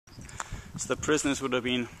So the prisoners would have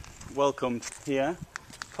been welcomed here,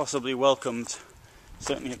 possibly welcomed,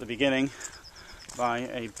 certainly at the beginning, by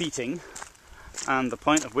a beating, and the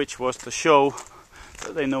point of which was to show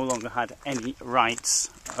that they no longer had any rights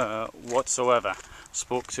whatsoever.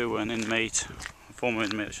 Spoke to an inmate, a former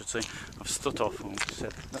inmate I should say, of Stutthof, who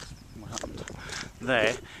said that's what happened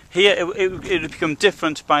there. Here it had become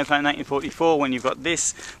different by 1944, when you've got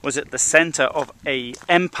this was at the centre of an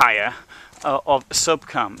empire of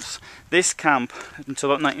subcamps. This camp, until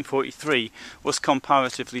about 1943, was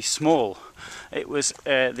comparatively small. It was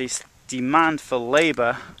this demand for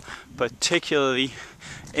labour, particularly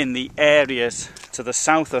in the areas to the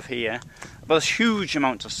south of here, but there's huge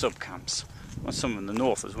amounts of subcamps, well, some in the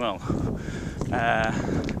north as well.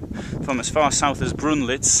 From as far south as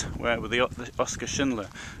Brunlitz, where the Oskar Schindler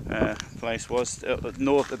place was,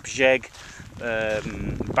 north of Brzeg,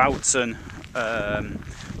 Bautzen,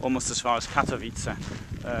 almost as far as Katowice,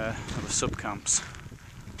 the subcamps.